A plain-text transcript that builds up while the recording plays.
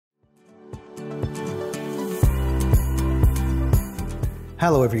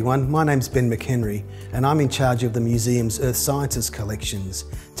Hello everyone, my name's Ben McHenry and I'm in charge of the museum's Earth Sciences collections.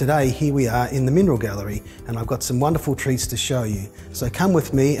 Today here we are in the Mineral Gallery and I've got some wonderful treats to show you. So come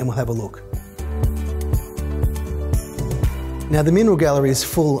with me and we'll have a look. Now the Mineral Gallery is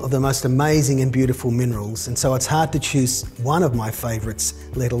full of the most amazing and beautiful minerals, and so it's hard to choose one of my favourites,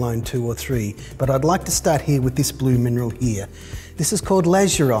 let alone two or three. But I'd like to start here with this blue mineral here. This is called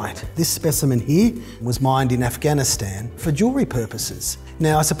Lazurite. This specimen here was mined in Afghanistan for jewellery purposes.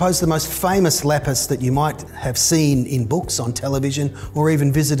 Now I suppose the most famous lapis that you might have seen in books, on television, or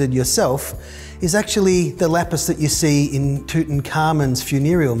even visited yourself is actually the lapis that you see in Tutankhamun's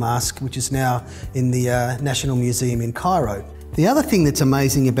funereal mask, which is now in the National Museum in Cairo. The other thing that's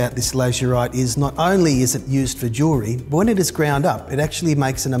amazing about this lazurite is not only is it used for jewellery, but when it is ground up, it actually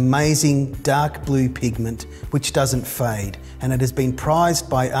makes an amazing dark blue pigment which doesn't fade, and it has been prized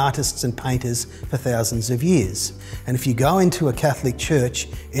by artists and painters for thousands of years. And if you go into a Catholic church,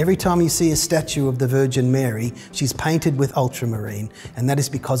 every time you see a statue of the Virgin Mary, she's painted with ultramarine, and that is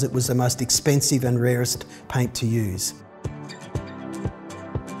because it was the most expensive and rarest paint to use.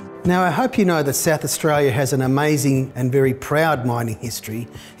 Now I hope you know that South Australia has an amazing and very proud mining history.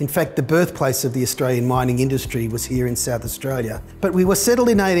 In fact, the birthplace of the Australian mining industry was here in South Australia. But we were settled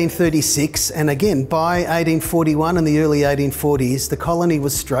in 1836, and again by 1841 and the early 1840s, the colony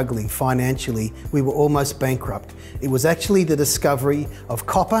was struggling financially. We were almost bankrupt. It was actually the discovery of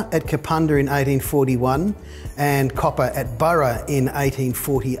copper at Kapunda in 1841 and copper at Burra in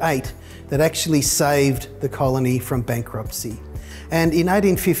 1848 that actually saved the colony from bankruptcy. And in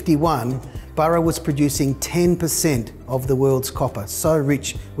 1851, Burra was producing 10% of the world's copper. So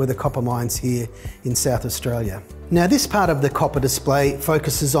rich were the copper mines here in South Australia. Now this part of the copper display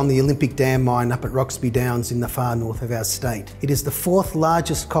focuses on the Olympic Dam mine up at Roxby Downs in the far north of our state. It is the fourth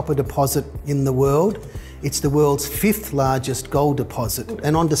largest copper deposit in the world. It's the world's fifth largest gold deposit.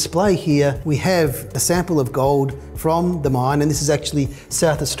 And on display here, we have a sample of gold from the mine, and this is actually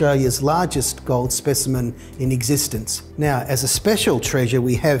South Australia's largest gold specimen in existence. Now, as a special treasure,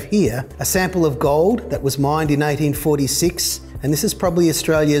 we have here a sample of gold that was mined in 1846, and this is probably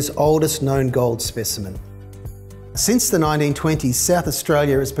Australia's oldest known gold specimen. Since the 1920s, South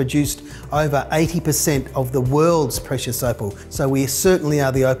Australia has produced over 80% of the world's precious opal, so we certainly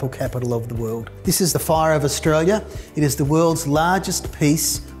are the opal capital of the world. This is the Fire of Australia. It is the world's largest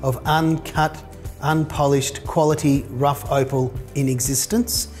piece of uncut, unpolished, quality rough opal in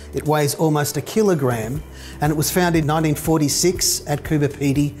existence. It weighs almost a kilogram, and it was found in 1946 at Coober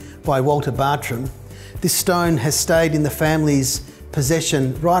Pedy by Walter Bartram. This stone has stayed in the family's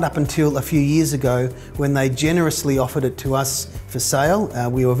possession right up until a few years ago when they generously offered it to us for sale.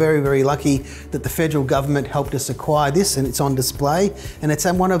 We were very, very lucky that the federal government helped us acquire this, and it's on display, and it's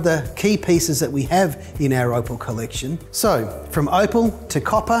one of the key pieces that we have in our opal collection. So from opal to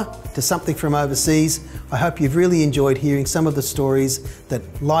copper to something from overseas, I hope you've really enjoyed hearing some of the stories that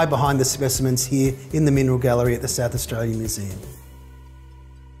lie behind the specimens here in the Mineral Gallery at the South Australian Museum.